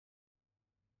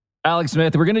Alex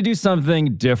Smith, we're going to do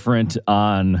something different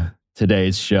on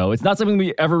today's show. It's not something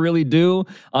we ever really do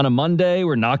on a Monday.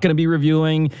 We're not going to be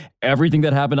reviewing everything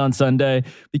that happened on Sunday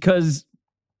because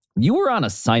you were on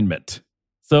assignment.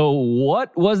 So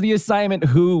what was the assignment?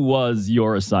 Who was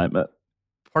your assignment?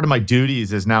 Part of my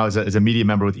duties is now as a media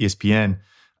member with ESPN,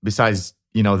 besides,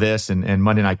 this and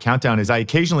Monday Night Countdown, is I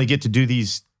occasionally get to do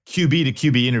these QB to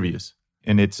QB interviews.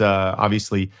 And it's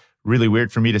obviously really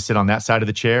weird for me to sit on that side of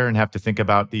the chair and have to think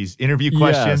about these interview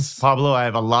questions. Yes. Pablo, I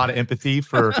have a lot of empathy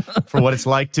for what it's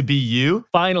like to be you.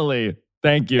 Finally.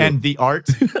 Thank you. And the art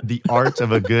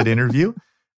of a good interview.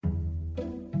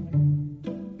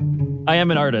 I am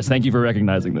an artist. Thank you for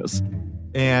recognizing this.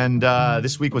 And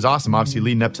this week was awesome. Obviously,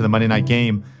 leading up to the Monday night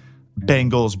game,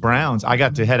 Bengals-Browns, I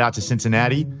got to head out to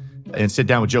Cincinnati and sit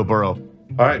down with Joe Burrow.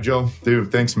 All right, Joe.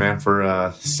 Dude, thanks, man,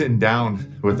 for sitting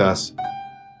down with us.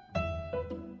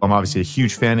 I'm obviously a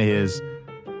huge fan of his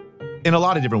in a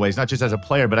lot of different ways, not just as a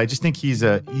player, but I just think he's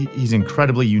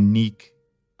incredibly unique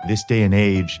this day and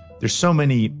age. There's so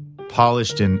many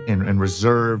polished and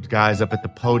reserved guys up at the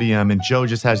podium, and Joe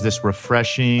just has this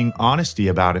refreshing honesty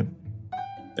about him.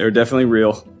 They're definitely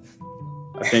real.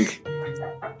 I think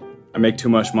I make too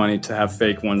much money to have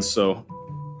fake ones, so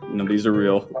these are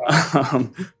real.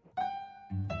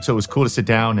 So it was cool to sit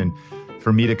down and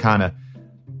for me to kind of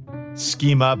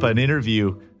scheme up an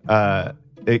interview,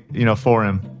 for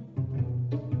him.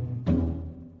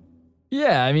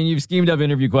 Yeah, I mean, you've schemed up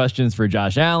interview questions for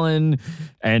Josh Allen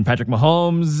and Patrick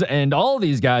Mahomes and all of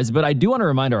these guys, but I do want to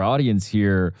remind our audience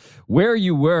here where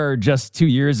you were just 2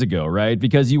 years ago, right?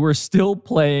 Because you were still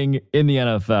playing in the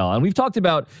NFL. And we've talked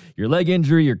about your leg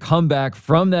injury, your comeback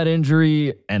from that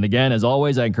injury. And again, as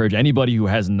always, I encourage anybody who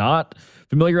has not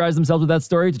familiarized themselves with that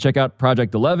story to check out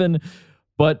Project 11.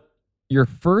 But your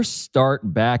first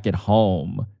start back at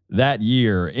home that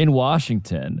year in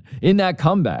Washington, in that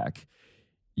comeback,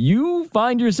 you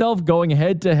find yourself going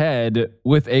head-to-head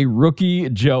with a rookie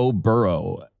Joe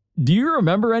Burrow. Do you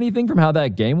remember anything from how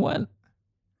that game went?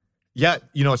 Yeah,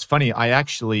 it's funny. I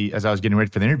actually, as I was getting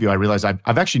ready for the interview, I realized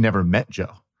I've actually never met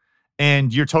Joe.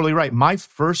 And you're totally right. My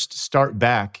first start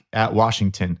back at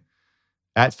Washington,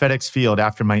 at FedEx Field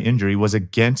after my injury, was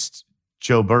against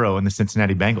Joe Burrow and the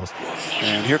Cincinnati Bengals.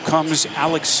 And here comes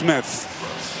Alex Smith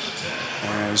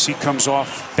as he comes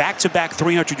off back-to-back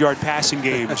 300-yard passing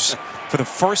games for the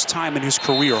first time in his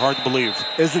career. Hard to believe.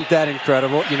 Isn't that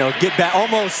incredible? Get back,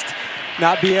 almost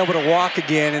not be able to walk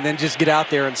again and then just get out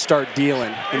there and start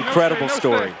dealing. Incredible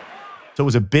story. So it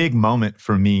was a big moment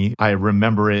for me. I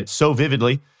remember it so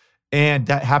vividly. And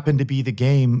that happened to be the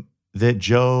game that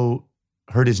Joe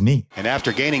hurt his knee. And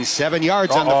after gaining 7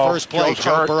 yards on the first play,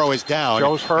 Joe Burrow is down.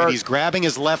 Joe's hurt. And he's grabbing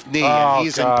his left knee, and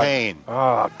he's in pain.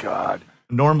 Oh, God.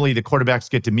 Normally, the quarterbacks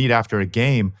get to meet after a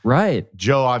game. Right.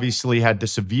 Joe obviously had the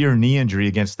severe knee injury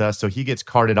against us, so he gets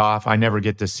carted off. I never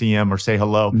get to see him or say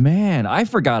hello. Man, I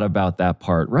forgot about that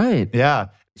part. Right. Yeah.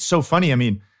 It's so funny. I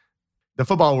mean, the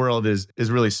football world is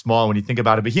really small when you think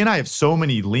about it, but he and I have so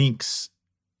many links,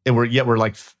 and we're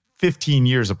like 15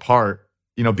 years apart,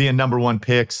 being number one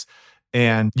picks.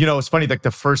 And, it's funny, like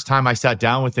the first time I sat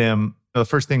down with him, the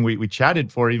first thing we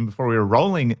chatted for, even before we were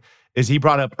rolling, is he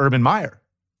brought up Urban Meyer.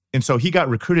 And so he got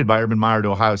recruited by Urban Meyer to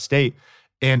Ohio State.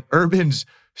 And Urban's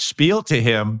spiel to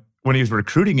him when he was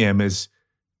recruiting him is,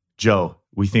 Joe,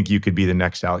 we think you could be the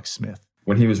next Alex Smith.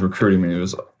 When he was recruiting me, it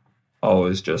was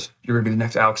always just, you're going to be the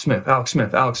next Alex Smith, Alex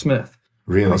Smith, Alex Smith.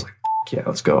 Really? And I was like, yeah,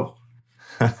 let's go.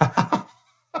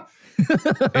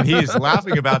 And he is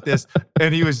laughing about this.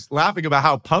 And he was laughing about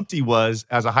how pumped he was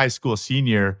as a high school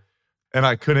senior. And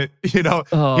I couldn't,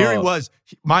 Here he was.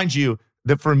 Mind you,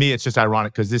 that for me, it's just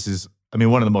ironic because this is,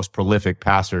 one of the most prolific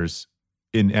passers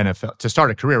in NFL to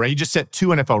start a career, right? He just set 2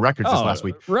 NFL records this last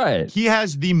week. Right. He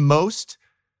has the most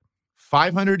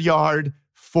 500-yard,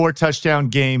 4-touchdown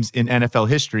games in NFL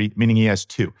history, meaning he has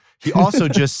 2. He also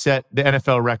just set the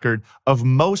NFL record of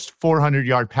most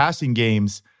 400-yard passing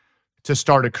games to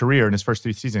start a career in his first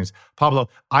 3 seasons. Pablo,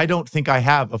 I don't think I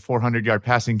have a 400-yard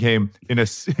passing game in a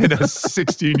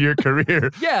 16-year career.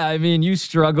 Yeah, you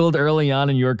struggled early on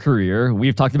in your career.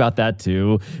 We've talked about that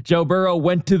too. Joe Burrow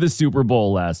went to the Super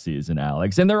Bowl last season,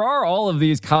 Alex. And there are all of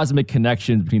these cosmic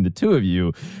connections between the two of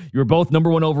you. You were both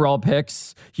number 1 overall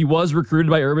picks. He was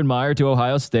recruited by Urban Meyer to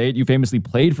Ohio State. You famously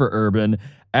played for Urban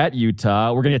at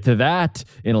Utah. We're going to get to that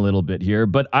in a little bit here.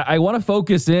 But I want to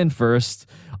focus in first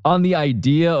on the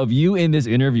idea of you in this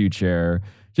interview chair,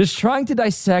 just trying to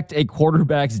dissect a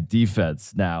quarterback's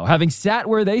defense now, having sat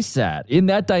where they sat in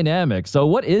that dynamic. So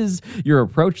what is your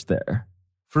approach there?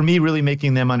 For me, really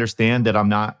making them understand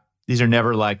that these are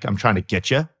never like, I'm trying to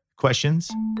get you questions.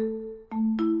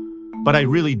 But I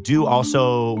really do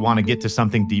also want to get to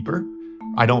something deeper.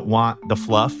 I don't want the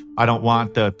fluff. I don't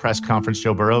want the press conference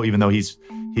Joe Burrow, even though he's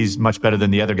much better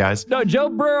than the other guys. No, Joe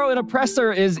Burrow in a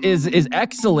presser is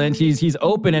excellent. He's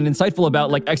open and insightful about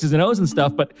like X's and O's and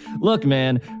stuff. But look,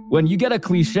 man, when you get a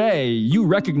cliche, you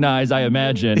recognize, I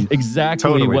imagine, exactly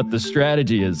Totally. what the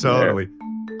strategy is. Totally.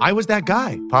 I was that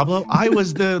guy, Pablo. I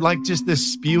was just the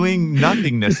spewing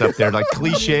nothingness up there, like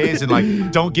cliches and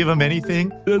like, don't give him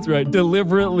anything. That's right.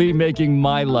 Deliberately making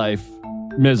my life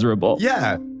miserable.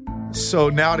 Yeah. So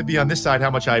now to be on this side,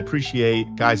 how much I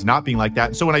appreciate guys not being like that.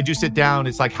 And so when I do sit down,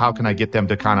 it's like, how can I get them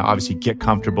to kind of obviously get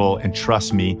comfortable and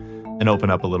trust me and open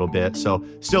up a little bit? So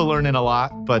still learning a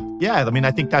lot. But yeah, I mean,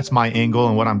 I think that's my angle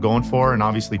and what I'm going for. And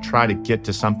obviously try to get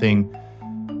to something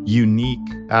unique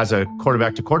as a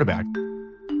quarterback to quarterback.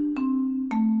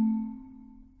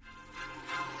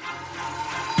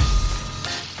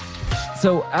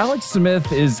 So Alex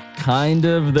Smith is kind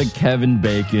of the Kevin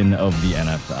Bacon of the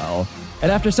NFL.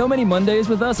 And after so many Mondays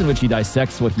with us in which he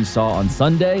dissects what he saw on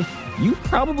Sunday, you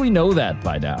probably know that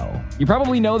by now. You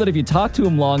probably know that if you talk to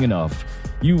him long enough,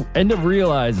 you end up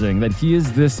realizing that he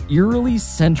is this eerily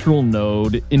central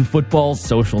node in football's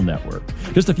social network,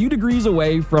 just a few degrees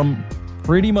away from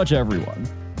pretty much everyone.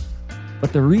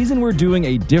 But the reason we're doing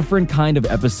a different kind of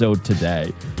episode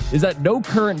today is that no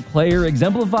current player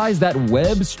exemplifies that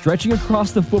web stretching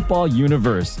across the football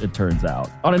universe, it turns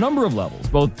out, on a number of levels,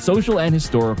 both social and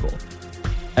historical,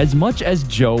 as much as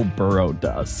Joe Burrow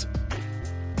does.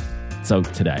 So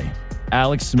today,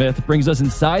 Alex Smith brings us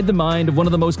inside the mind of one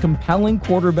of the most compelling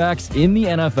quarterbacks in the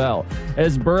NFL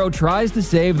as Burrow tries to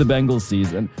save the Bengals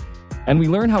season. And we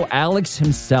learn how Alex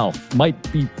himself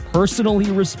might be personally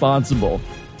responsible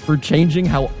for changing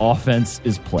how offense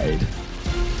is played.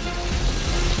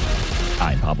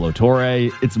 I'm Pablo Torre.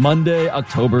 It's Monday,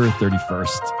 October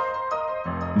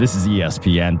 31st. This is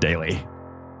ESPN Daily.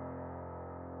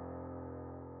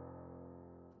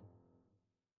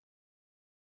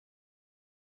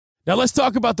 Now let's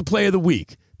talk about the play of the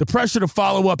week. The pressure to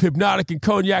follow up Hypnotic and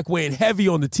Cognac weighing heavy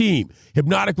on the team.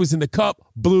 Hypnotic was in the cup,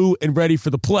 blue, and ready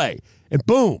for the play. And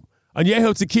boom,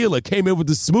 Añejo Tequila came in with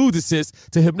a smooth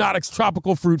assist to Hypnotic's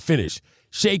tropical fruit finish.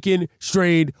 Shaken,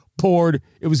 strained, poured.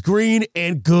 It was green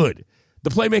and good. The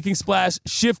playmaking splash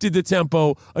shifted the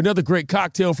tempo. Another great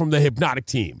cocktail from the Hypnotic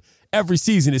team. Every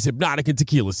season is Hypnotic and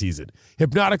Tequila season.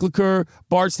 Hypnotic Liqueur,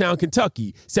 Bardstown,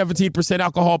 Kentucky. 17%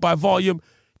 alcohol by volume.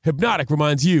 Hypnotic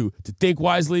reminds you to think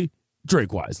wisely,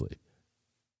 drink wisely.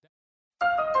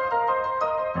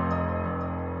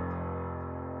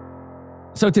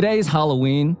 So today is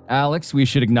Halloween, Alex. We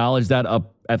should acknowledge that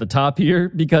up at the top here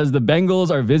because the Bengals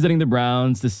are visiting the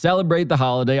Browns to celebrate the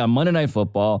holiday on Monday Night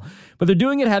Football, but they're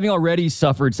doing it having already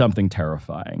suffered something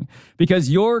terrifying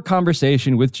because your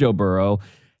conversation with Joe Burrow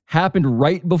happened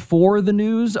right before the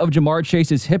news of Jamar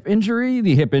Chase's hip injury,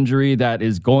 the hip injury that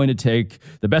is going to take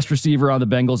the best receiver on the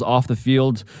Bengals off the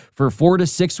field for 4 to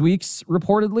 6 weeks,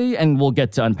 reportedly, and we'll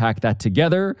get to unpack that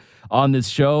together on this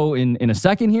show in a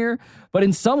second here. But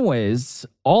in some ways,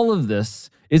 all of this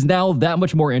is now that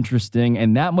much more interesting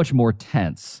and that much more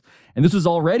tense. And this was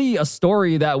already a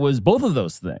story that was both of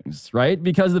those things, right?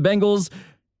 Because the Bengals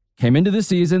came into the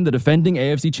season, the defending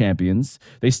AFC champions.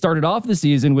 They started off the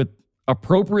season with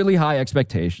appropriately high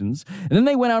expectations. And then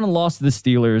they went out and lost to the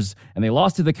Steelers, and they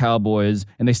lost to the Cowboys,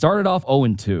 and they started off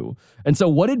 0-2. And so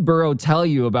what did Burrow tell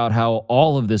you about how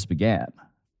all of this began?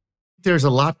 There's a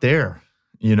lot there,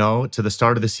 to the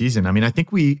start of the season. I mean, I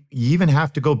think we even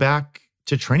have to go back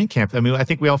to training camp. I mean, I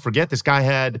think we all forget this guy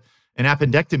had an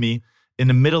appendectomy in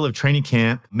the middle of training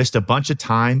camp, missed a bunch of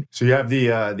time. So you have the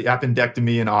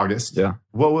appendectomy in August. Yeah.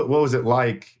 What was it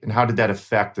like, and how did that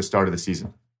affect the start of the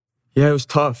season? Yeah, it was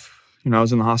tough. I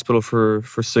was in the hospital for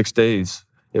 6 days.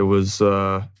 It was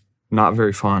not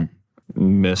very fun.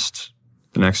 Missed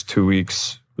the next 2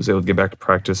 weeks. Was able to get back to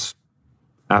practice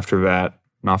after that.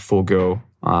 Not full go.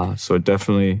 So it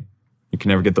definitely, you can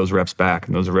never get those reps back.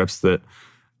 And those are reps that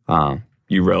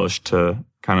you relish to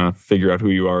kind of figure out who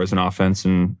you are as an offense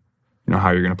and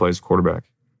how you're going to play as a quarterback.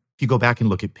 If you go back and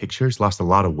look at pictures, lost a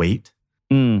lot of weight.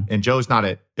 And Joe's not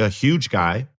a huge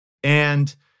guy.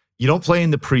 And you don't play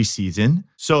in the preseason.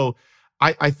 So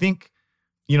I think,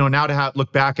 now to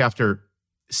look back after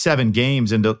 7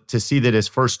 games and to see that his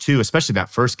first 2, especially that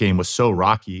first game, was so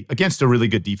rocky against a really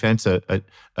good defense, a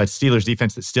Steelers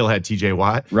defense that still had TJ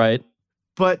Watt. Right.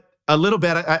 But a little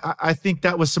bit, I think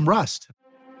that was some rust.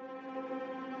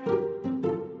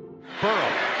 Burrow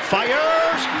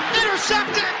fires,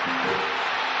 intercepted,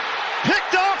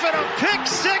 picked off at a pick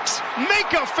 6.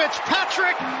 Minkah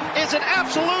Fitzpatrick is an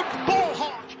absolute bull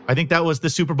hawk. I think that was the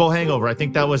Super Bowl hangover. I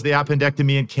think that was the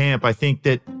appendectomy in camp. I think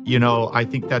that I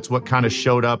think that's what kind of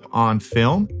showed up on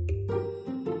film.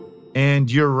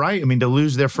 And you're right. I mean, to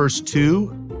lose their first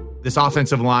two, this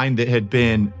offensive line that had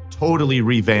been totally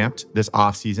revamped this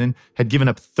offseason had given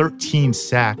up 13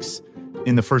 sacks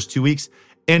in the first 2 weeks,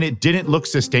 and it didn't look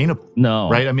sustainable. No.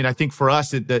 Right? I mean, I think for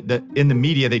us, in the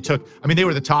media, they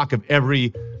were the talk of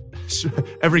every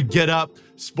Get Up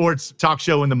sports talk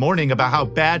show in the morning about how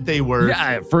bad they were.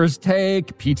 Yeah, First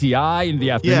Take, PTI in the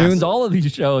afternoons, Yes. all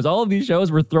of these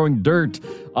shows were throwing dirt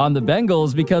on the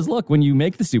Bengals because, look, when you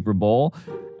make the Super Bowl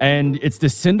and it's the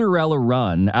Cinderella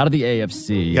run out of the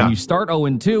AFC and you start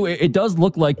 0-2, it does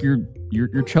look like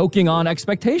you're choking on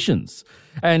expectations.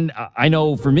 And I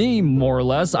know for me, more or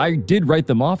less, I did write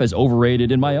them off as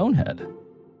overrated in my own head.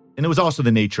 And it was also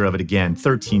the nature of it again.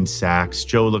 13 sacks.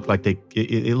 Joe looked like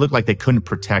it looked like they couldn't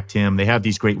protect him. They have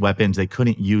these great weapons. They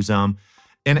couldn't use them.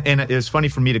 And it was funny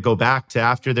for me to go back to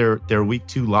after their week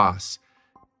 2 loss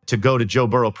to go to Joe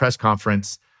Burrow press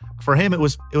conference. For him, it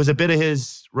was a bit of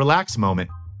his relax moment.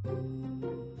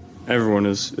 Everyone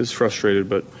is frustrated,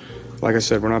 but like I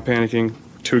said, we're not panicking.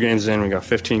 2 games in, we got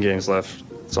 15 games left.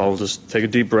 So we'll just take a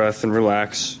deep breath and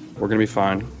relax. We're going to be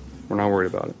fine. We're not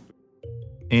worried about it.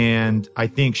 And I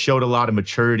think showed a lot of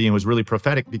maturity and was really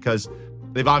prophetic because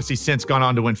they've obviously since gone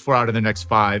on to win 4 out of their next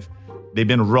 5. They've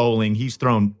been rolling. He's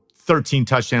thrown 13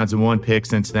 touchdowns and 1 pick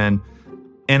since then.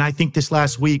 And I think this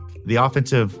last week, the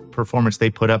offensive performance they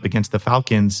put up against the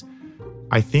Falcons,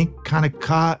 I think kind of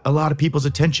caught a lot of people's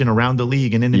attention around the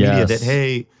league and in the media that,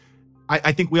 hey,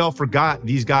 I think we all forgot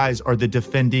these guys are the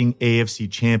defending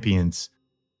AFC champions.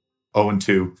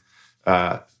 0-2,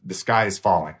 the sky is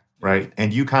falling, right?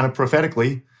 And you kind of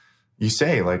prophetically, you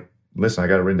say, like, listen, I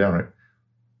got it written down, right?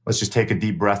 Let's just take a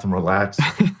deep breath and relax.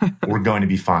 We're going to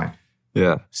be fine.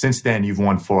 Yeah. Since then, you've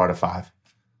won 4 out of 5.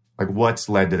 Like, what's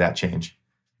led to that change?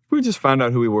 We just found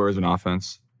out who we were as an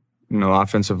offense.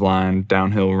 Offensive line,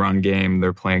 downhill run game,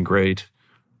 they're playing great.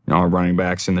 Our running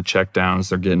backs in the checkdowns,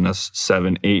 they're getting us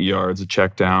 7-8 yards a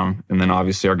check down. And then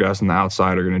obviously our guys on the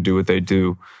outside are going to do what they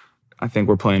do. I think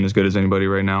we're playing as good as anybody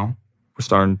right now. We're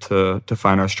starting to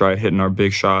find our stride, hitting our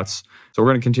big shots. So we're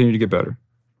going to continue to get better.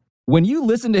 When you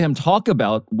listen to him talk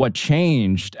about what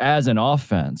changed as an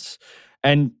offense,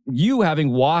 and you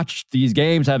having watched these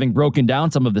games, having broken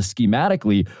down some of the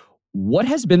schematically, what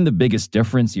has been the biggest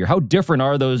difference here? How different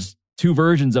are those 2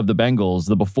 versions of the Bengals,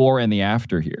 the before and the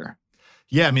after here?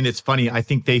 Yeah, I mean, it's funny. I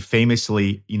think they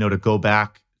famously, to go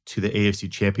back to the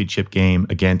AFC Championship game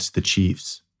against the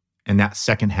Chiefs and that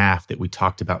second half that we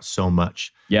talked about so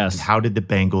much. Yes. And how did the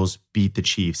Bengals beat the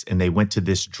Chiefs? And they went to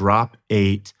this drop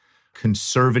 8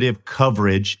 conservative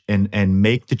coverage and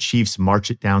make the Chiefs march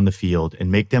it down the field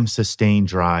and make them sustain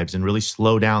drives and really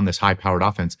slow down this high-powered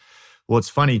offense. Well, it's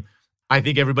funny. I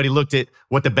think everybody looked at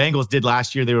what the Bengals did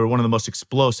last year. They were one of the most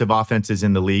explosive offenses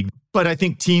in the league. But I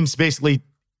think teams basically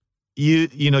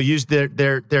used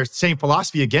their same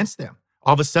philosophy against them.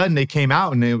 All of a sudden, they came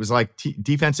out and it was like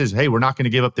defenses, hey, we're not going to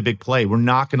give up the big play. We're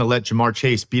not going to let Jamar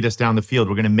Chase beat us down the field.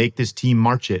 We're going to make this team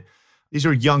march it. These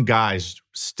are young guys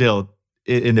still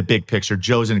in the big picture.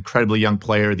 Joe's an incredibly young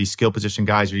player. These skill position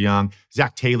guys are young.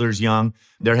 Zach Taylor's young,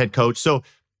 their head coach. So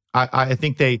I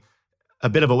think a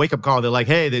bit of a wake-up call. They're like,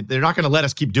 hey, they're not going to let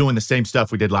us keep doing the same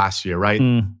stuff we did last year, right?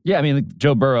 Yeah, I mean,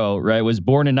 Joe Burrow, right, was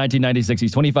born in 1996.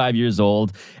 He's 25 years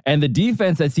old. And the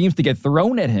defense that seems to get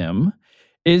thrown at him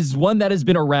is one that has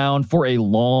been around for a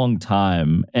long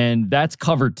time, and that's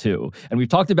cover 2. And we've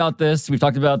talked about this. We've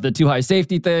talked about the 2 high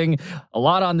safety thing a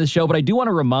lot on this show, but I do want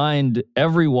to remind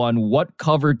everyone what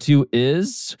cover 2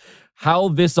 is, how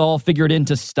this all figured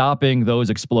into stopping those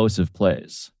explosive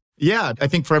plays. Yeah, I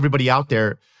think for everybody out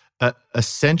there,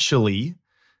 essentially,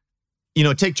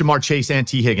 take Jamar Chase and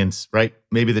T. Higgins, right?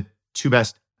 Maybe the 2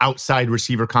 best outside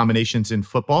receiver combinations in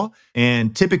football.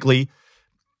 And typically,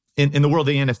 in the world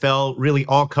of the NFL, really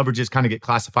all coverages kind of get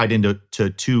classified into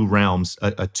 2 realms,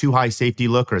 a 2 high safety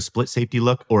look or a split safety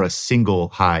look or a single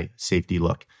high safety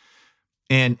look.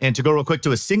 And to go real quick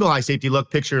to a single high safety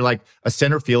look, picture like a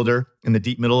center fielder in the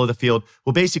deep middle of the field.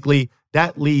 Well, basically,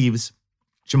 that leaves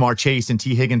Jamar Chase and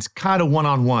T. Higgins kind of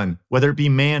one-on-one, whether it be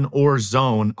man or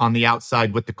zone on the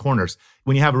outside with the corners.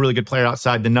 When you have a really good player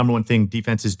outside, the number one thing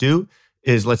defenses do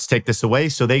is let's take this away.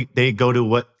 So they go to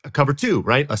what a cover 2,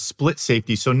 right? A split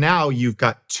safety. So now you've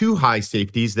got 2 high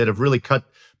safeties that have really cut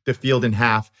the field in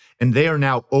half, and they are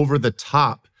now over the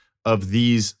top of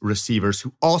these receivers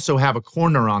who also have a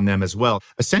corner on them as well,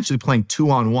 essentially playing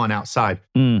 2-on-1 outside.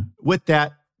 With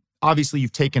that, obviously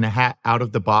you've taken a hat out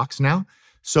of the box now.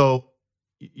 So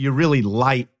you're really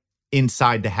light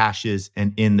inside the hashes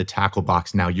and in the tackle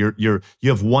box now. You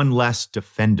have one less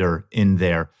defender in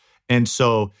there. And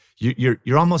so,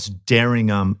 you're almost daring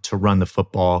them to run the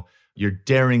football. You're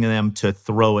daring them to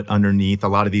throw it underneath a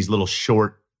lot of these little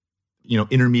short,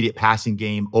 intermediate passing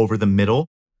game over the middle.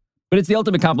 But it's the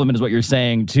ultimate compliment is what you're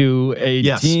saying to a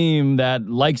team that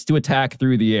likes to attack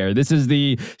through the air. This is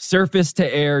the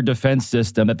surface-to-air defense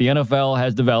system that the NFL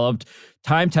has developed,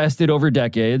 time-tested over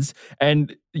decades.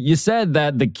 And you said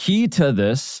that the key to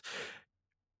this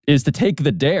is to take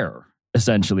the dare,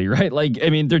 essentially, right?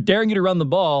 They're daring you to run the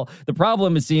ball. The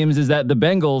problem, it seems, is that the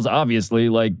Bengals, obviously,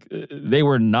 they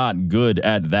were not good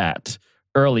at that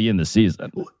early in the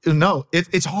season. No,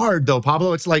 it's hard, though,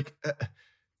 Pablo. It's like...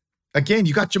 Again,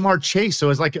 you got Jamar Chase.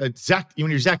 So it's like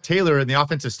when you're Zach Taylor and the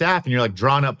offensive staff and you're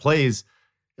drawing up plays,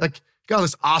 you got all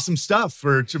this awesome stuff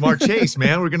for Jamar Chase,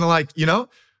 man. We're going to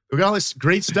we got all this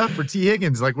great stuff for T.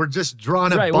 Higgins. We're just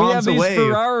drawing up bombs away. We have these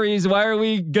Ferraris. Why are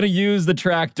we going to use the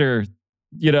tractor,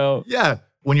 Yeah.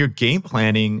 When you're game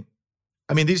planning,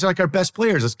 these are our best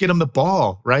players. Let's get them the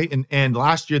ball, right? And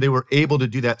last year they were able to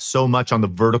do that so much on the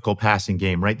vertical passing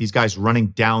game, right? These guys running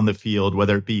down the field,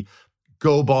 whether it be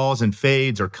go balls and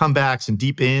fades or comebacks and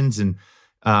deep ends and,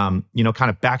 kind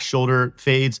of back shoulder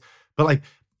fades. But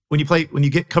when you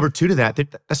get cover 2 to that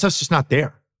stuff's just not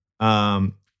there.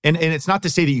 And it's not to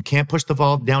say that you can't push the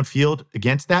ball downfield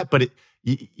against that, but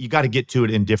you got to get to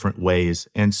it in different ways.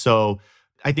 And so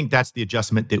I think that's the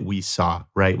adjustment that we saw,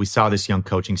 right? We saw this young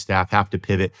coaching staff have to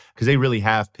pivot because they really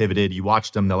have pivoted. You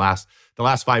watched them the last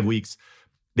 5 weeks.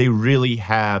 They really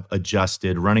have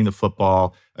adjusted, running the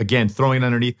football, again, throwing it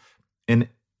underneath. And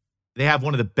they have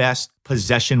one of the best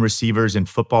possession receivers in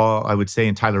football, I would say,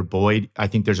 in Tyler Boyd. I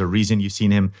think there's a reason you've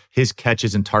seen him. His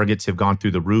catches and targets have gone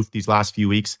through the roof these last few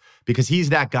weeks because he's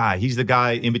that guy. He's the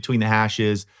guy in between the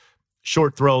hashes,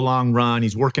 short throw, long run.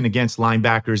 He's working against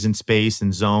linebackers in space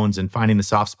and zones and finding the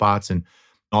soft spots. And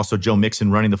also Joe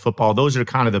Mixon running the football. Those are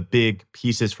kind of the big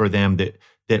pieces for them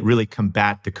that really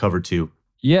combat the cover 2.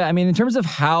 Yeah, in terms of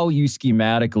how you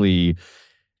schematically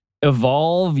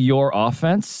evolve your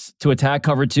offense to attack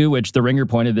cover 2, which the Ringer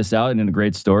pointed this out in a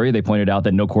great story. They pointed out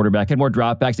that no quarterback had more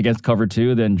dropbacks against cover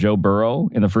 2 than Joe Burrow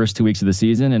in the first 2 weeks of the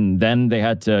season. And then they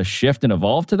had to shift and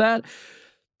evolve to that.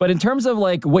 But in terms of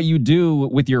what you do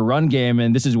with your run game,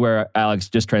 and this is where, Alex,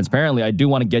 just transparently, I do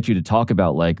want to get you to talk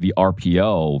about the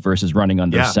RPO versus running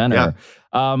under center.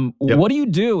 Yeah. What do you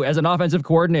do as an offensive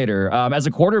coordinator, as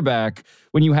a quarterback,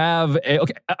 when you have,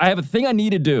 I have a thing I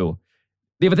need to do.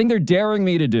 They have a thing they're daring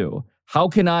me to do. How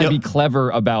can I be clever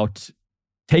about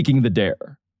taking the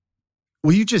dare?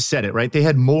 Well, you just said it, right? They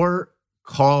had more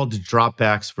called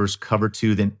dropbacks versus cover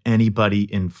 2 than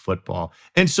anybody in football.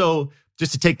 And so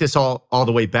just to take this all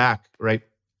the way back, right?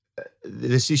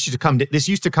 This used to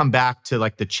come back to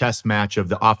the chess match of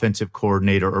the offensive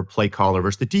coordinator or play caller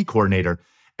versus the D coordinator.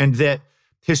 And that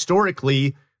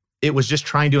historically, it was just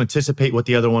trying to anticipate what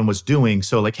the other one was doing.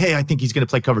 So hey, I think he's going to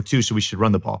play cover 2, so we should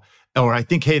run the ball. Or I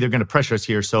think, hey, they're going to pressure us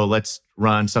here, so let's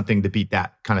run something to beat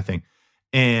that kind of thing.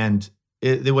 And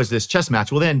there was this chess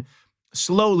match. Well, then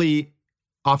slowly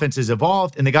offenses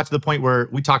evolved and they got to the point where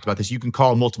we talked about this. You can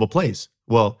call multiple plays.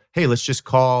 Well, hey, let's just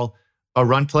call a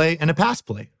run play and a pass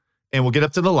play. And we'll get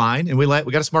up to the line and we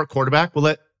got a smart quarterback. We'll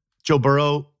let Joe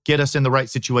Burrow get us in the right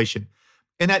situation.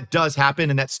 And that does happen,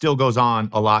 and that still goes on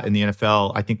a lot in the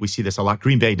NFL. I think we see this a lot.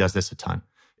 Green Bay does this a ton.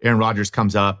 Aaron Rodgers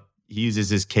comes up. He uses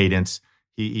his cadence.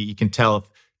 He can tell if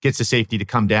gets the safety to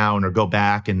come down or go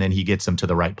back, and then he gets them to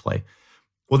the right play.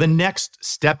 Well, the next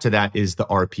step to that is the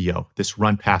RPO, this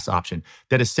run-pass option,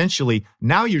 that essentially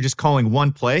now you're just calling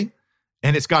one play,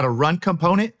 and it's got a run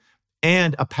component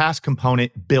and a pass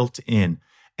component built in.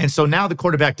 And so now the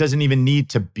quarterback doesn't even need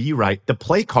to be right. The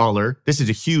play caller, this is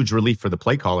a huge relief for the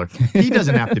play caller. He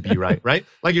doesn't have to be right?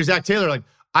 Like you're Zach Taylor,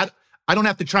 I don't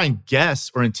have to try and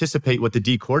guess or anticipate what the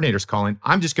D coordinator's calling.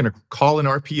 I'm just going to call an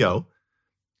RPO.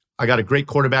 I got a great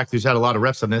quarterback who's had a lot of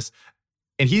reps on this,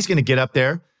 and he's going to get up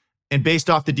there, and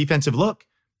based off the defensive look,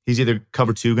 he's either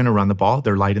cover 2 going to run the ball,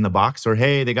 they're light in the box, or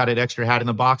hey, they got an extra hat in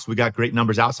the box, we got great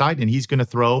numbers outside, and he's going to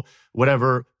throw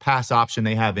whatever pass option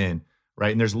they have in.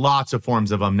 Right. And there's lots of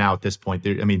forms of them now at this point.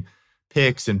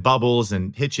 Picks and bubbles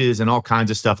and hitches and all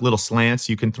kinds of stuff, little slants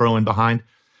you can throw in behind.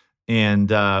 And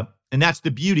that's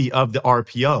the beauty of the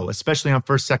RPO, especially on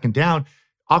first, second down.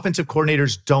 Offensive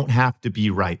coordinators don't have to be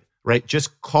right?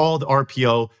 Just call the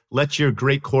RPO, let your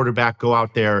great quarterback go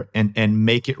out there and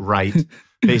make it right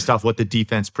based off what the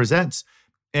defense presents.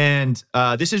 And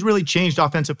this has really changed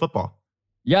offensive football.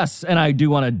 Yes, and I do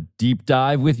want to deep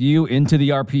dive with you into the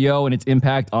RPO and its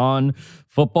impact on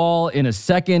football in a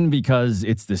second, because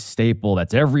it's the staple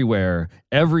that's everywhere.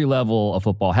 Every level of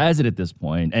football has it at this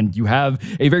point, and you have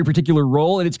a very particular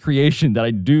role in its creation that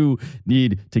I do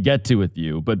need to get to with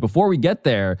you. But before we get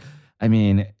there, I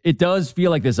mean, it does feel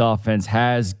like this offense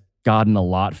has gotten a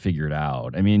lot figured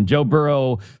out. I mean, Joe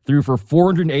Burrow threw for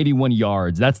 481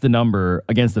 yards. That's the number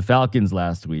against the Falcons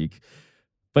last week.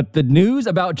 But the news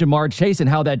about Ja'Marr Chase and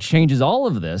how that changes all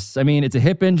of this, I mean, it's a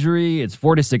hip injury. It's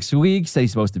 4 to 6 weeks.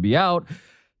 He's supposed to be out.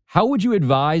 How would you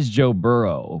advise Joe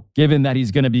Burrow, given that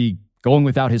he's going to be going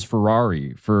without his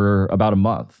Ferrari for about a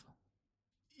month?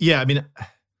 Yeah, I mean,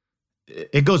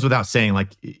 it goes without saying, like,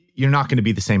 you're not going to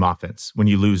be the same offense when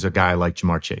you lose a guy like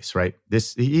Ja'Marr Chase, right?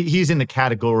 He's in the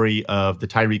category of the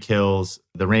Tyreek Hills,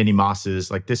 the Randy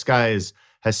Mosses. Like, this guy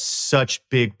has such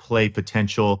big play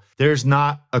potential. There's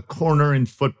not a corner in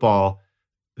football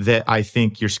that I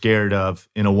think you're scared of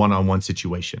in a one-on-one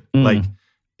situation. Like,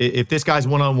 if this guy's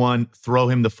one-on-one, throw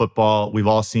him the football. We've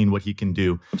all seen what he can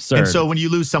do. Absurd. And so when you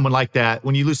lose someone like that,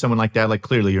 like,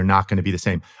 clearly you're not going to be the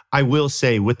same. I will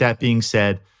say, with that being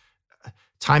said,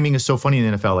 timing is so funny in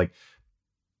the NFL. Like,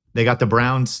 they got the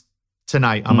Browns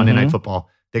tonight on Monday Night Football.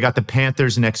 They got the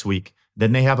Panthers next week.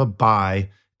 Then they have a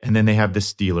bye, and then they have the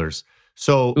Steelers.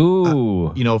 So,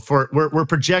 we're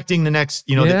projecting the next,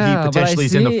 that he potentially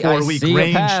is in the 4-week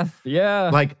range. Yeah.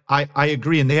 Like, I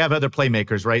agree. And they have other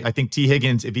playmakers, right? I think T.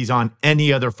 Higgins, if he's on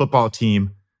any other football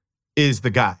team, is the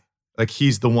guy. Like,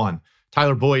 he's the one.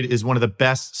 Tyler Boyd is one of the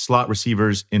best slot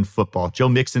receivers in football. Joe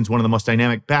Mixon's one of the most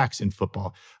dynamic backs in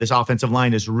football. This offensive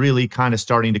line is really kind of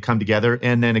starting to come together.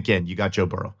 And then again, you got Joe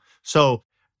Burrow. So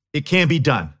it can be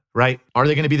done, right? Are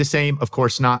they going to be the same? Of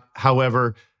course not.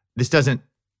 However, this doesn't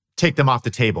take them off the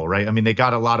table, right? I mean, they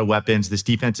got a lot of weapons. This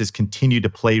defense has continued to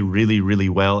play really, really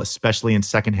well, especially in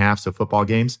second halves of football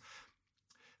games.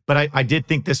 But I did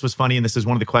think this was funny, and this is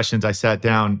one of the questions I sat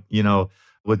down,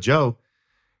 with Joe.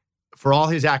 For all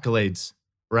his accolades,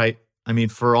 right? I mean,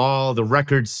 for all the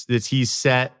records that he's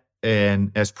set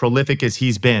and as prolific as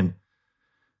he's been,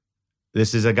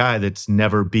 this is a guy that's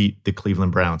never beat the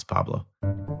Cleveland Browns, Pablo.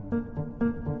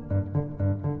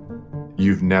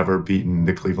 You've never beaten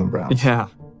the Cleveland Browns. Yeah.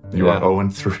 You are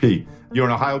 0-3. You're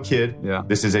an Ohio kid. Yeah.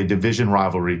 This is a division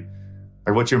rivalry.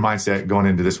 Like, what's your mindset going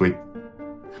into this week?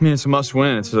 I mean, it's a must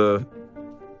win. It's a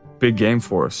big game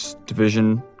for us.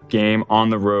 Division game on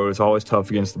the road. It's always tough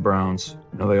against the Browns.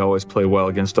 They always play well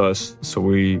against us. So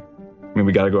we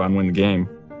got to go out and win the game.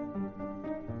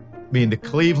 I mean, the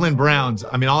Cleveland Browns,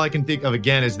 all I can think of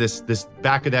again is this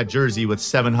back of that jersey with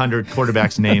 700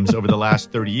 quarterbacks' names over the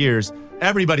last 30 years.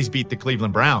 Everybody's beat the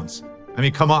Cleveland Browns. I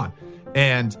mean, come on.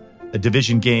 And a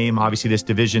division game, obviously this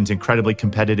division's incredibly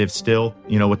competitive still,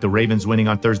 with the Ravens winning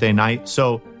on Thursday night.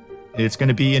 So it's going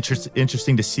to be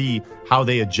interesting to see how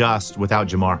they adjust without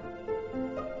Ja'Marr.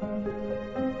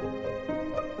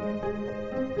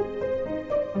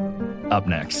 Up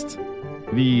next,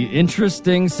 the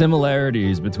interesting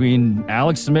similarities between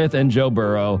Alex Smith and Joe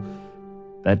Burrow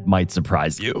that might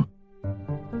surprise you.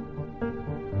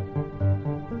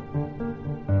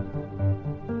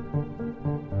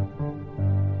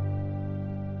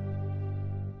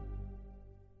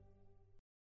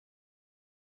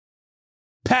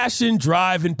 Passion,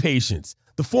 drive, and patience.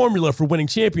 The formula for winning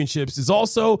championships is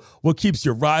also what keeps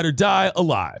your ride or die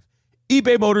alive.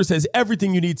 eBay Motors has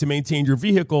everything you need to maintain your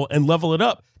vehicle and level it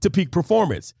up to peak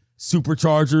performance.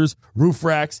 Superchargers, roof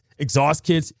racks, exhaust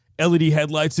kits, LED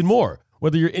headlights, and more.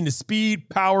 Whether you're into speed,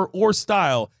 power, or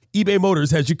style, eBay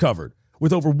Motors has you covered.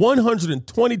 With over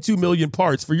 122 million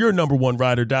parts for your number one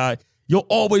ride or die, you'll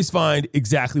always find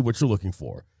exactly what you're looking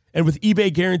for. And with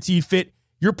eBay Guaranteed Fit,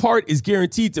 your part is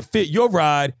guaranteed to fit your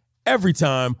ride every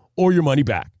time or your money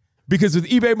back. Because with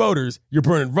eBay Motors, you're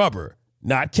burning rubber,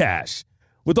 not cash.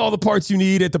 With all the parts you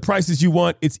need at the prices you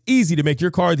want, it's easy to make your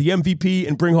car the MVP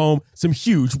and bring home some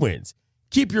huge wins.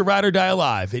 Keep your ride or die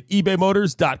alive at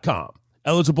ebaymotors.com.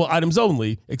 Eligible items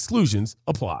only. Exclusions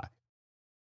apply.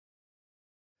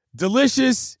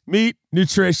 Delicious meat,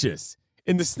 nutritious.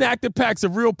 In the snack that packs a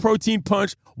real protein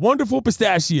punch, Wonderful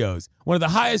Pistachios, one of the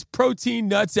highest protein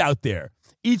nuts out there.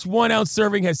 Each 1 ounce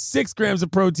serving has 6 grams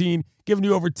of protein, giving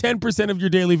you over 10% of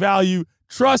your daily value.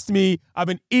 Trust me, I've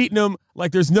been eating them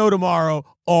like there's no tomorrow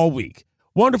all week.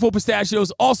 Wonderful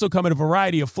Pistachios also come in a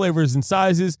variety of flavors and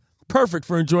sizes, perfect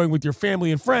for enjoying with your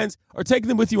family and friends or taking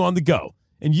them with you on the go.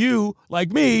 And you,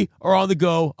 like me, are on the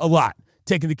go a lot,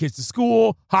 taking the kids to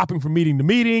school, hopping from meeting to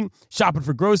meeting, shopping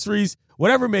for groceries,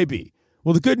 whatever it may be.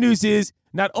 Well, the good news is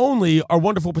not only are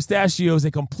Wonderful Pistachios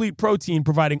a complete protein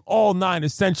providing all 9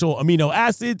 essential amino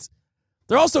acids,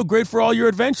 they're also great for all your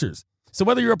adventures. So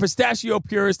whether you're a pistachio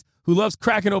purist who loves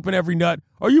cracking open every nut,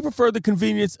 or you prefer the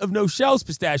convenience of no-shells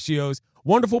pistachios,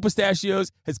 Wonderful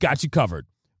Pistachios has got you covered.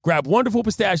 Grab Wonderful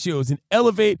Pistachios and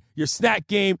elevate your snack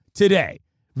game today.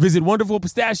 Visit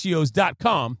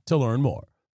WonderfulPistachios.com to learn more.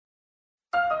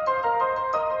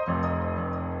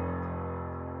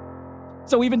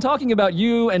 So we've been talking about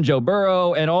you and Joe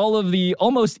Burrow and all of the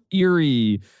almost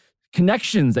eerie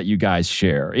connections that you guys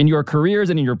share in your careers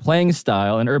and in your playing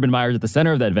style. And Urban Meyer's at the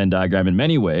center of that Venn diagram in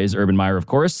many ways. Urban Meyer, of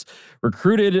course,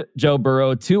 recruited Joe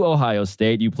Burrow to Ohio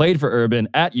State. You played for Urban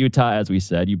at Utah, as we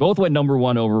said. You both went number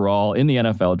 1 overall in the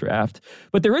NFL draft.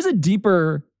 But there is a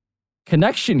deeper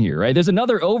connection here, right? There's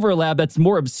another overlap that's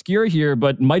more obscure here,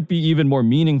 but might be even more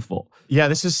meaningful. Yeah,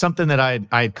 this is something that I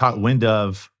had caught wind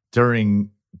of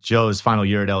during Joe's final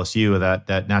year at LSU,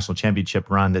 that national championship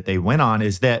run that they went on,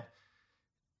 is that,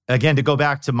 again, to go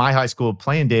back to my high school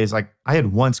playing days, like I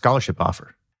had one scholarship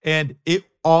offer. And it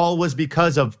all was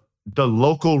because of the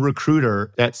local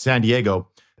recruiter at San Diego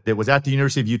that was at the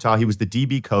University of Utah. He was the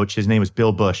DB coach. His name was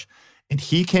Bill Bush. And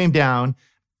he came down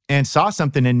and saw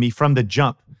something in me from the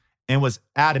jump and was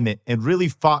adamant and really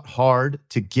fought hard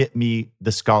to get me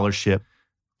the scholarship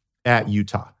at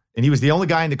Utah. And he was the only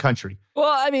guy in the country. Well,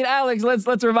 I mean, Alex,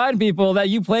 let's remind people that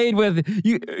you played with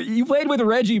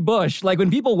Reggie Bush. Like when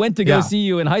people went to go see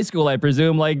you in high school, I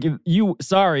presume, like you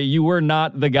were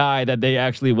not the guy that they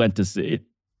actually went to see.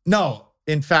 No,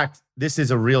 in fact, this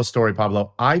is a real story,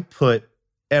 Pablo. I put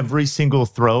every single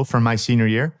throw from my senior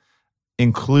year,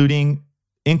 including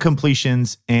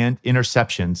incompletions and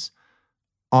interceptions,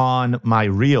 on my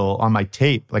reel, on my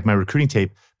tape, like my recruiting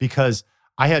tape, because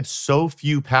I had so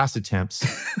few pass attempts,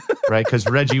 right? Because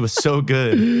Reggie was so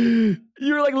good. You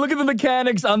were like, look at the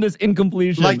mechanics on this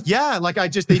incompletion. They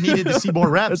needed to see more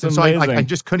reps. And so I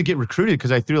just couldn't get recruited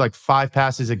because I threw like 5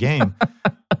 passes a game.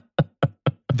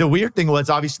 The weird thing was,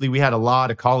 obviously, we had a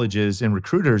lot of colleges and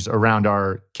recruiters around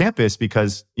our campus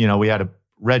because, we had a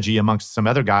Reggie amongst some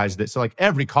other guys. So like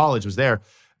every college was there.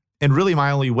 And really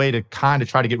my only way to kind of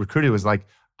try to get recruited was like,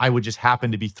 I would just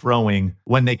happen to be throwing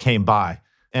when they came by.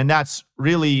 And that's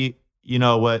really,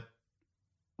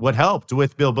 what helped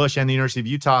with Bill Bush and the University of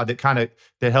Utah that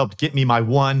helped get me my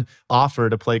one offer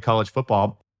to play college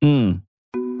football. And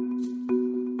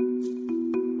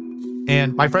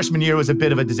my freshman year was a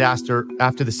bit of a disaster.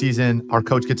 After the season, our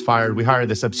coach gets fired. We hired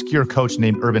this obscure coach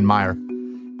named Urban Meyer.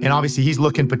 And obviously he's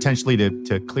looking potentially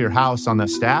to clear house on the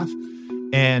staff.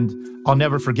 And I'll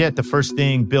never forget the first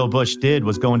thing Bill Bush did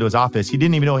was go into his office. He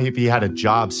didn't even know if he had a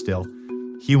job still.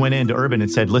 He went into Urban and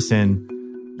said, listen,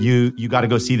 you got to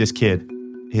go see this kid.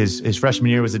 His freshman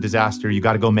year was a disaster. You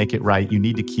got to go make it right. You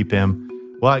need to keep him.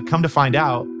 Well, I come to find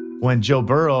out when Joe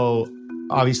Burrow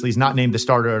obviously is not named the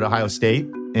starter at Ohio State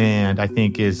and I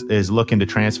think is looking to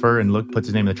transfer and puts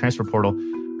his name in the transfer portal.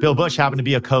 Bill Bush happened to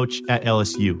be a coach at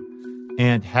LSU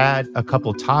and had a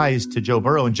couple ties to Joe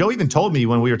Burrow. And Joe even told me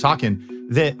when we were talking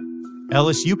that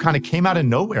LSU kind of came out of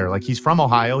nowhere. Like he's from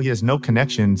Ohio. He has no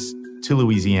connections to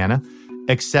Louisiana,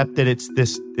 except that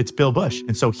it's Bill Bush.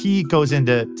 And so he goes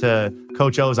into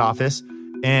Coach O's office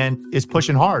and is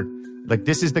pushing hard. Like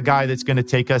this is the guy that's going to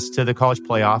take us to the college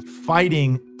playoff,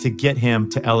 fighting to get him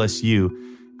to LSU.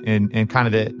 And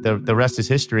kind of the rest is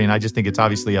history. And I just think it's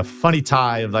obviously a funny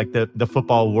tie of like the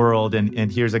football world.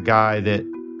 And here's a guy that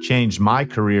changed my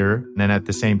career and then at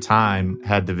the same time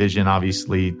had the vision,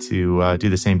 obviously, to do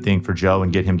the same thing for Joe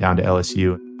and get him down to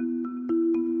LSU.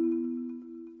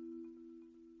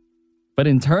 But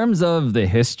in terms of the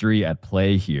history at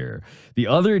play here, the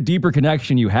other deeper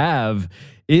connection you have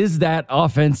is that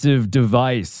offensive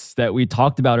device that we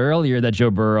talked about earlier that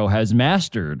Joe Burrow has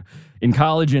mastered in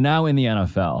college and now in the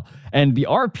NFL. And the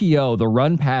RPO, the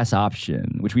run pass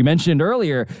option, which we mentioned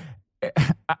earlier,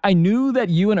 I knew that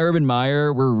you and Urban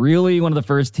Meyer were really one of the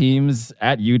first teams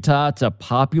at Utah to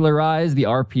popularize the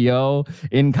RPO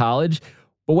in college.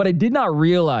 But what I did not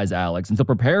realize, Alex, until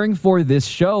preparing for this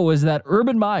show was that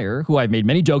Urban Meyer, who I've made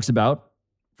many jokes about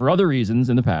for other reasons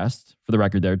in the past, for the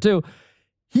record there too,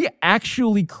 he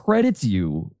actually credits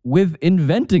you with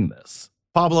inventing this.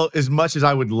 Pablo, as much as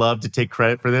I would love to take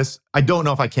credit for this, I don't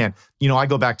know if I can. I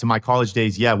go back to my college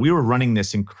days. Yeah, we were running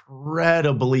this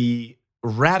incredibly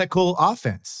radical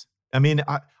offense. I mean,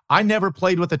 I never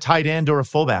played with a tight end or a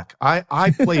fullback.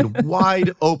 I played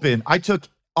wide open. I took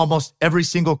almost every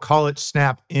single college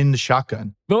snap in the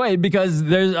shotgun. But wait, because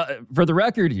there's, for the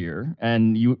record here,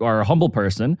 and you are a humble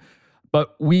person,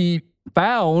 but we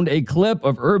found a clip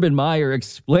of Urban Meyer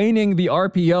explaining the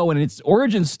RPO and its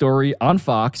origin story on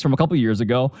Fox from a couple years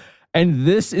ago. And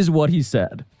this is what he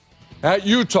said. At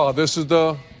Utah, this is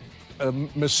the a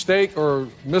mistake or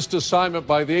missed assignment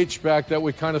by the H-back that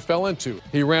we kind of fell into.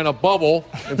 He ran a bubble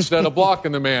instead of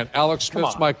blocking the man. Alex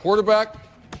Smith's my quarterback.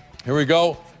 Here we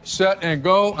go. Set and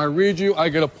go. I read you. I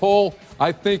get a pull.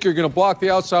 I think you're going to block the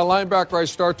outside linebacker. I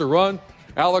start to run.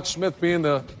 Alex Smith, being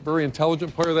the very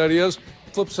intelligent player that he is,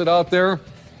 flips it out there,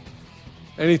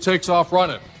 and he takes off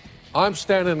running. I'm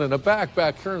standing in the back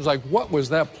here, and is like, what was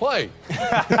that play?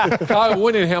 Kyle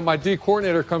Whittingham, my D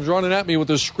coordinator, comes running at me with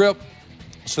his script.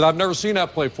 Said, I've never seen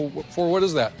that play. For what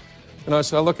is that? And I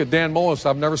said, I look at Dan Mullen, said,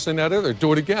 I've never seen that either.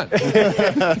 Do it again.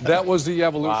 That was the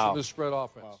evolution of the spread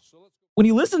offense. Wow. When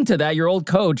you listen to that, your old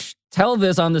coach tell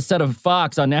this on the set of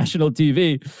Fox on national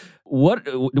TV, what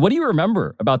do you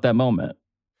remember about that moment?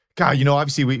 God,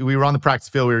 obviously we were on the practice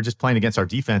field. We were just playing against our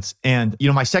defense. And,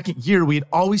 my second year, we had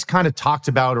always kind of talked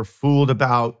about or fooled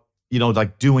about,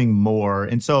 like doing more.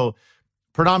 And so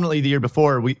predominantly the year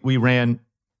before, we ran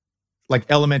like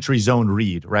elementary zone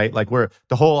read, right? Like where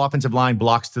the whole offensive line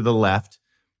blocks to the left.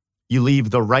 You leave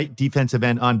the right defensive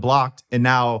end unblocked. And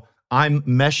now I'm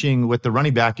meshing with the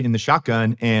running back in the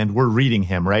shotgun and we're reading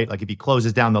him, right? Like if he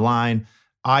closes down the line,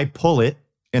 I pull it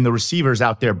and the receiver's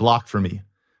out there block for me,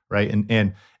 right?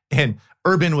 And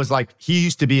Urban was like, he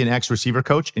used to be an ex-receiver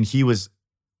coach and he was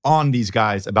on these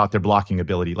guys about their blocking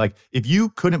ability. Like if you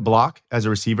couldn't block as a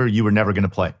receiver, you were never going to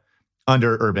play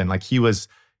under Urban. Like he was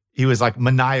like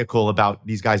maniacal about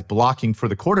these guys blocking for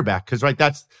the quarterback. Cause right,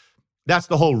 that's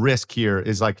the whole risk here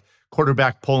is like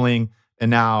quarterback pulling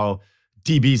and now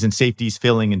DBs and safeties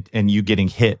filling and you getting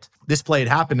hit. This play had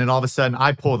happened and all of a sudden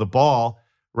I pull the ball,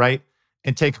 right?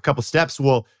 And take a couple steps.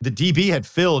 Well, the DB had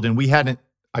filled and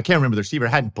I can't remember the receiver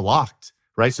hadn't blocked,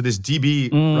 right? So this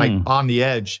DB like on the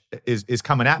edge is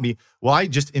coming at me. Well, I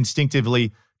just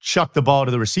instinctively chuck the ball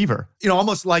to the receiver,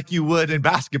 almost like you would in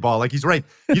basketball. Like he's right.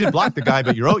 You didn't block the guy,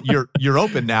 but you're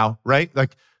open now, right?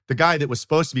 Like the guy that was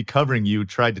supposed to be covering you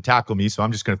tried to tackle me. So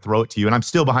I'm just going to throw it to you. And I'm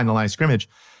still behind the line of scrimmage.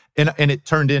 And it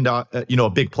turned into, a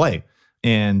big play.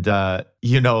 And,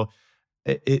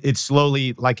 it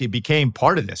slowly, like it became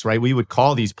part of this, right? We would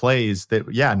call these plays that,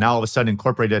 now all of a sudden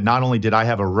incorporated, not only did I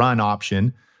have a run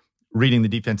option reading the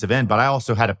defensive end, but I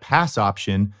also had a pass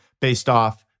option based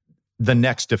off the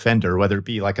next defender, whether it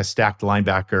be like a stacked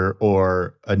linebacker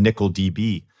or a nickel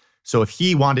DB. So if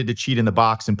he wanted to cheat in the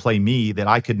box and play me, that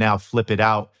I could now flip it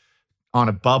out on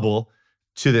a bubble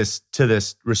to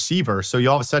this receiver. So you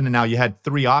all of a sudden now you had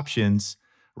three options,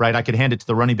 right? I could hand it to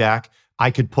the running back. I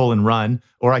could pull and run,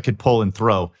 or I could pull and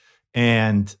throw.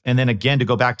 And then again, to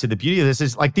go back to the beauty of this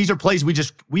is like, these are plays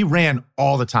we ran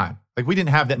all the time. Like we didn't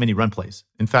have that many run plays.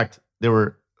 In fact, there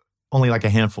were only like a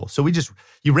handful. So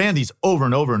you ran these over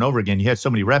and over and over again. You had so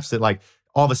many reps that like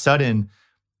all of a sudden,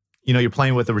 you're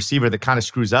playing with a receiver that kind of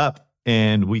screws up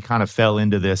and we kind of fell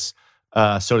into this,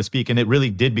 so to speak. And it really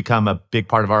did become a big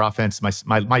part of our offense.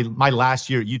 My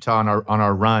last year at Utah on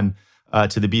our run,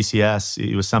 to the BCS,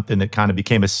 it was something that kind of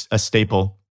became a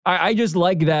staple. I just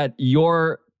like that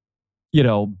your,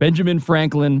 Benjamin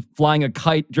Franklin flying a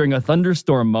kite during a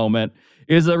thunderstorm moment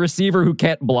is a receiver who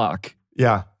can't block.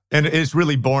 Yeah. And it's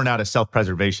really born out of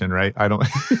self-preservation, right? I don't...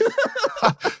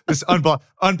 this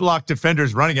unblocked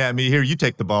defender's running at me. Here, you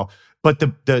take the ball. But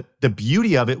the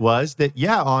beauty of it was that,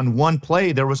 on one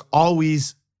play, there was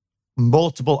always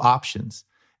multiple options.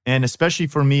 And especially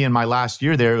for me in my last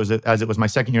year there, as it was my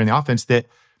second year in the offense, that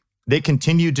they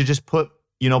continued to just put,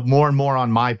 more and more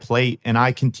on my plate. And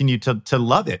I continued to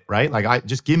love it, right? Like, I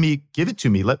just give it to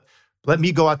me. Let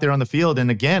me go out there on the field. And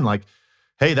again, like,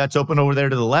 hey, that's open over there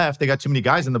to the left. They got too many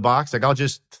guys in the box. Like, I'll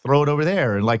just throw it over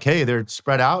there. And like, hey, they're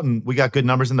spread out and we got good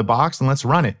numbers in the box and let's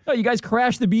run it. Oh, you guys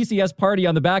crashed the BCS party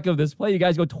on the back of this play. You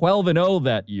guys go 12-0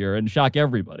 that year and shock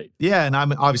everybody. Yeah, and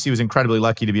I'm obviously was incredibly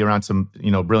lucky to be around some,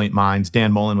 brilliant minds.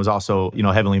 Dan Mullen was also,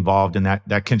 heavily involved in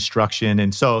that construction.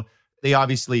 And so they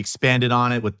obviously expanded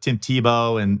on it with Tim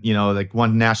Tebow and, like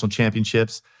won national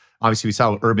championships. Obviously, we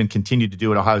saw Urban continue to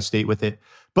do at Ohio State with it.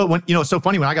 But when, it's so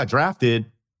funny, when I got drafted,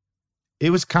 it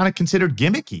was kind of considered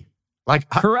gimmicky. Like,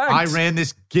 correct. I ran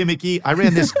this gimmicky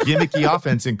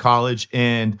offense in college,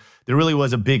 and there really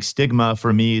was a big stigma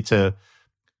for me to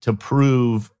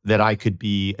prove that I could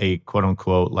be a quote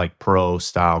unquote like pro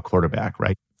style quarterback,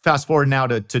 right? Fast forward now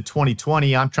to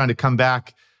 2020, I'm trying to come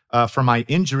back from my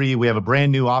injury. We have a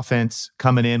brand new offense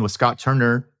coming in with Scott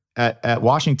Turner at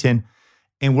Washington,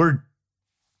 and we're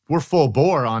full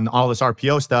bore on all this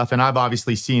RPO stuff. And I've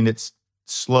obviously seen its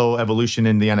slow evolution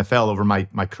in the NFL over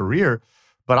my career,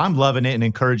 but I'm loving it and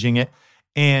encouraging it.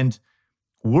 And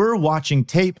we're watching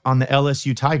tape on the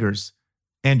LSU Tigers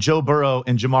and Joe Burrow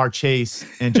and Jamar Chase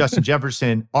and Justin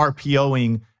Jefferson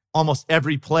RPOing almost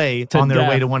every play on their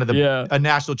way to one of a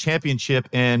national championship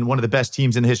and one of the best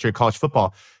teams in the history of college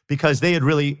football, because they had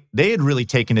really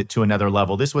taken it to another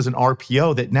level. This was an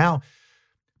RPO that now,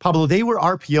 Pablo, they were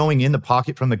RPOing in the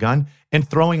pocket from the gun and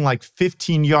throwing like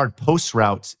 15-yard post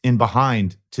routes in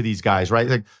behind to these guys, right?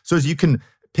 Like, so as you can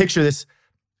picture this,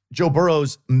 Joe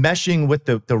Burrow's meshing with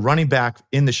the running back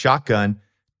in the shotgun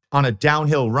on a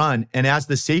downhill run. And as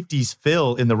the safeties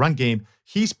fill in the run game,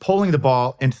 he's pulling the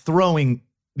ball and throwing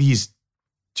these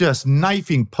just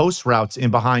knifing post routes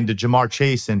in behind to Jamar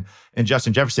Chase and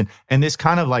Justin Jefferson. And this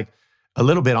kind of like a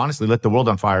little bit, honestly, lit the world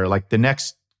on fire. Like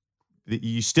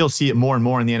you still see it more and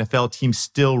more in the NFL. Teams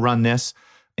still run this.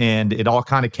 And it all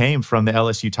kind of came from the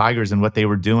LSU Tigers and what they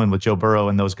were doing with Joe Burrow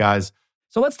and those guys.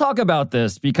 So let's talk about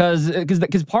this because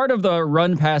part of the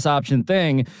run pass option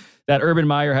thing that Urban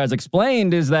Meyer has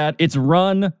explained is that it's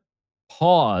run,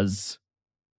 pause,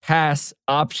 pass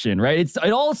option, right?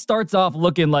 It all starts off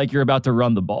looking like you're about to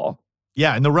run the ball.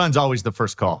 Yeah, and the run's always the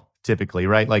first call, typically,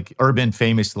 right? Like Urban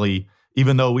famously,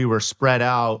 even though we were spread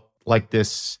out like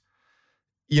this,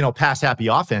 pass-happy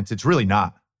offense, it's really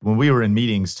not. When we were in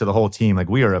meetings to the whole team, like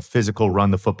we are a physical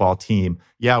run-the-football team.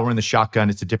 Yeah, we're in the shotgun.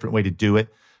 It's a different way to do it.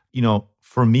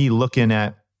 For me, looking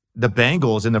at the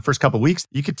Bengals in the first couple of weeks,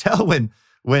 you could tell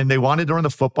when they wanted to run the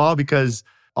football because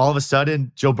all of a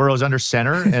sudden Joe Burrow's under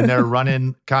center and they're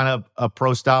running kind of a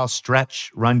pro-style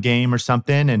stretch run game or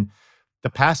something. And the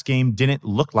pass game didn't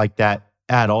look like that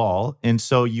at all. And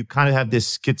so you kind of have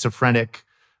this schizophrenic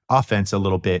offense a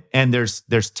little bit. And there's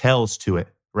tells to it,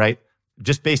 right?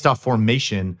 Just based off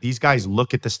formation, these guys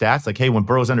look at the stats like, hey, when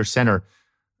Burrow's under center,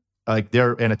 like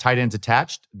and a tight end's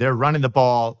attached, they're running the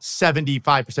ball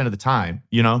 75% of the time,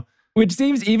 Which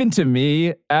seems even to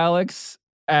me, Alex,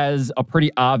 as a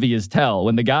pretty obvious tell.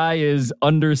 When the guy is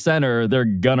under center, they're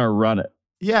gonna run it.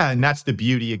 Yeah, and that's the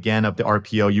beauty, again, of the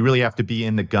RPO. You really have to be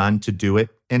in the gun to do it.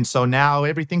 And so now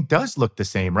everything does look the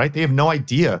same, right? They have no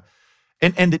idea.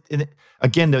 And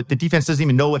again, the defense doesn't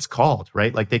even know what's called,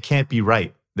 right? Like they can't be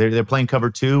right. They're playing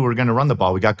cover 2. We're going to run the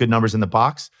ball. We got good numbers in the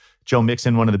box. Joe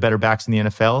Mixon, one of the better backs in the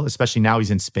NFL, especially now he's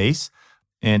in space,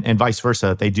 and vice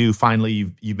versa. They do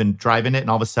finally, you've been driving it, and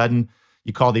all of a sudden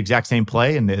you call the exact same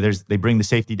play, and they bring the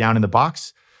safety down in the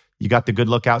box. You got the good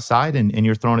look outside, and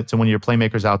you're throwing it to one of your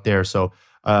playmakers out there. So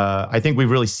I think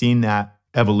we've really seen that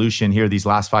evolution here these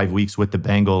last 5 weeks with the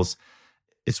Bengals.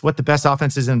 It's what the best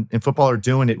offenses in football are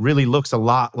doing. It really looks a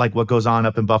lot like what goes on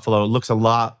up in Buffalo. It looks a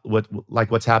lot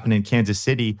like what's happening in Kansas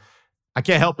City. I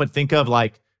can't help but think of in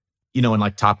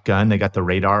like Top Gun, they got the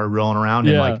radar rolling around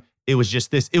and it was just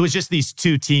these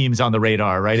two teams on the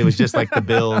radar, right? It was just like the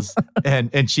Bills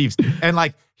and Chiefs.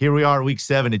 And here we are, week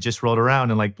 7, it just rolled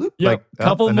around and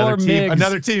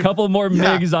another team, couple more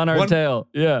MIGs on our tail.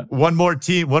 Yeah. One more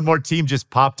team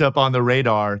just popped up on the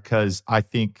radar because I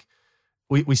think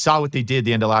we saw what they did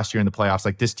the end of last year in the playoffs.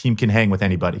 Like this team can hang with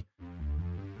anybody.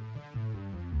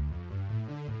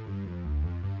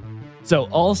 So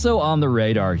also on the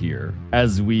radar here,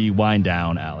 as we wind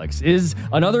down, Alex, is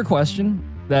another question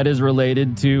that is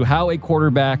related to how a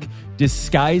quarterback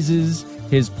disguises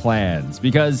his plans.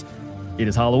 Because it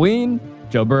is Halloween.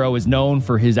 Joe Burrow is known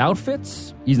for his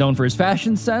outfits. He's known for his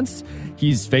fashion sense.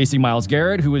 He's facing Myles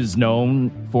Garrett, who is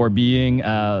known for being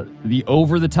the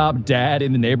over-the-top dad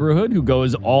in the neighborhood who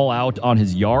goes all out on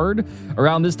his yard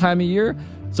around this time of year.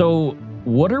 So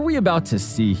what are we about to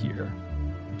see here?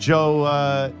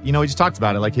 Joe, he just talked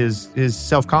about it, like his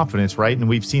self-confidence, right? And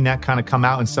we've seen that kind of come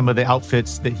out in some of the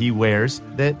outfits that he wears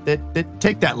that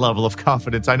take that level of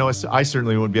confidence. I know I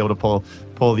certainly wouldn't be able to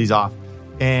pull these off.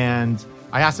 And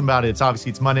I asked him about it.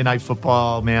 It's Monday Night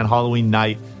Football, man, Halloween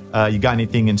night. You got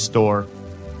anything in store?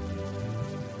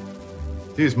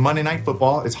 Dude, it's Monday Night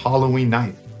Football. It's Halloween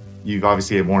night. You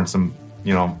obviously have worn some,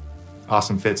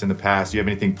 awesome fits in the past. Do you have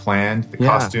anything planned,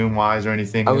 costume-wise or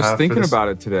anything? I was thinking about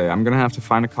it today. I'm going to have to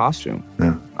find a costume.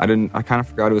 Yeah. I kind of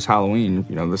forgot it was Halloween.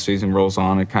 The season rolls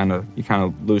on. You kind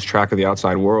of lose track of the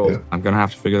outside world. Yeah. I'm going to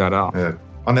have to figure that out. Yeah.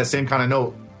 On that same kind of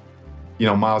note,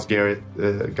 Myles Garrett,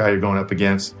 the guy you're going up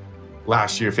against,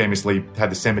 last year famously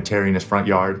had the cemetery in his front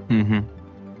yard. Mm-hmm.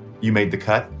 You made the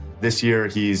cut. This year,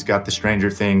 he's got the Stranger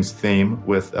Things theme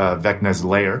with Vecna's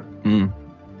lair. Mm.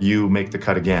 You make the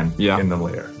cut again in the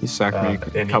lair. He sacked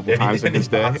me a couple times in his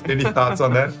day. Any thoughts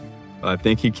on that? I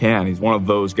think he can. He's one of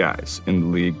those guys in the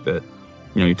league that,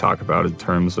 you talk about in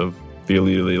terms of the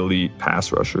elite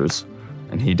pass rushers.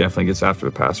 And he definitely gets after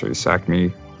the passer. He sacked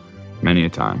me many a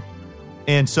time.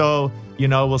 And so,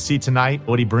 we'll see tonight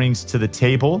what he brings to the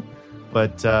table.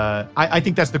 But I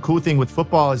think that's the cool thing with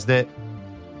football is that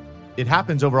it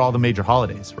happens over all the major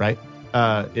holidays, right?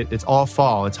 It's all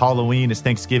fall. It's Halloween. It's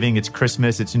Thanksgiving. It's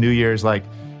Christmas. It's New Year's.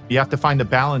 you have to find the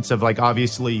balance of, like,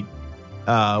 obviously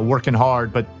working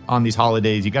hard, but on these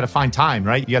holidays, you got to find time,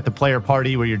 right? You got the player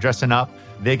party where you're dressing up.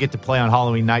 They get to play on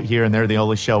Halloween night here, and they're the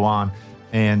only show on.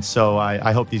 And so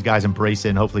I hope these guys embrace it,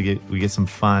 and hopefully we get some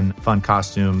fun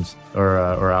costumes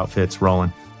or outfits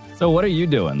rolling. So what are you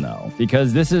doing, though?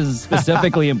 Because this is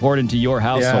specifically important to your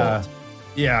household.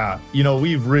 Yeah. You know,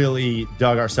 we've really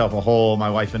dug ourselves a hole, my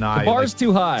wife and I. The bar's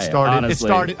too high, honestly.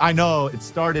 I know. It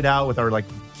started out with our, like,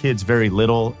 kids very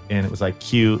little, and it was, like,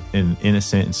 cute and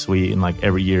innocent and sweet. And, like,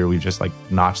 every year we've just, like,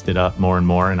 notched it up more and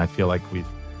more. And I feel like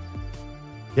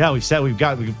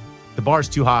the bar's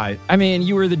too high. I mean,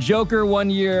 you were the Joker one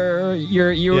year.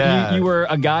 You were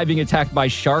a guy being attacked by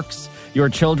sharks. Your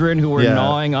children who were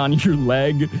gnawing on your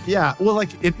leg. Yeah. Well, like,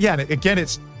 it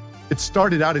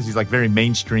started out as these, like, very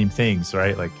mainstream things,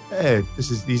 right? Like, hey,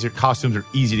 these are costumes are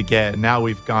easy to get. And now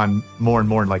we've gone more and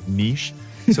more, like, niche.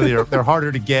 So they're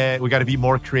harder to get. We got to be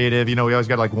more creative. You know, we always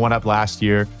got, like, one up last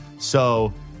year.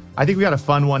 So I think we got a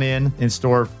fun one in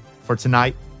store for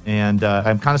tonight. And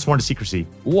I'm kind of sworn to secrecy.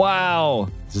 Wow.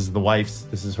 This is the wife's.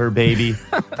 This is her baby.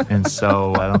 And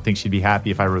so I don't think she'd be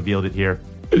happy if I revealed it here.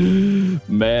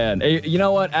 Man. You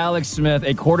know what? Alex Smith,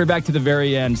 a quarterback to the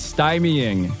very end,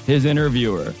 stymieing his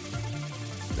interviewer.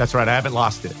 That's right. I haven't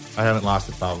lost it,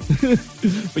 Pablo.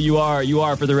 But you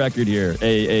are, for the record here,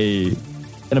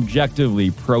 an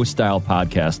objectively pro-style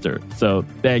podcaster. So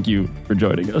thank you for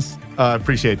joining us.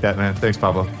 Appreciate that, man. Thanks,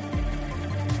 Pablo.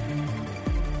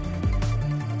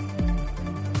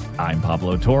 I'm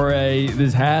Pablo Torre.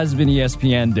 This has been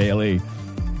ESPN Daily,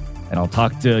 and I'll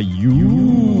talk to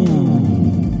you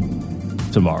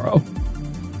tomorrow.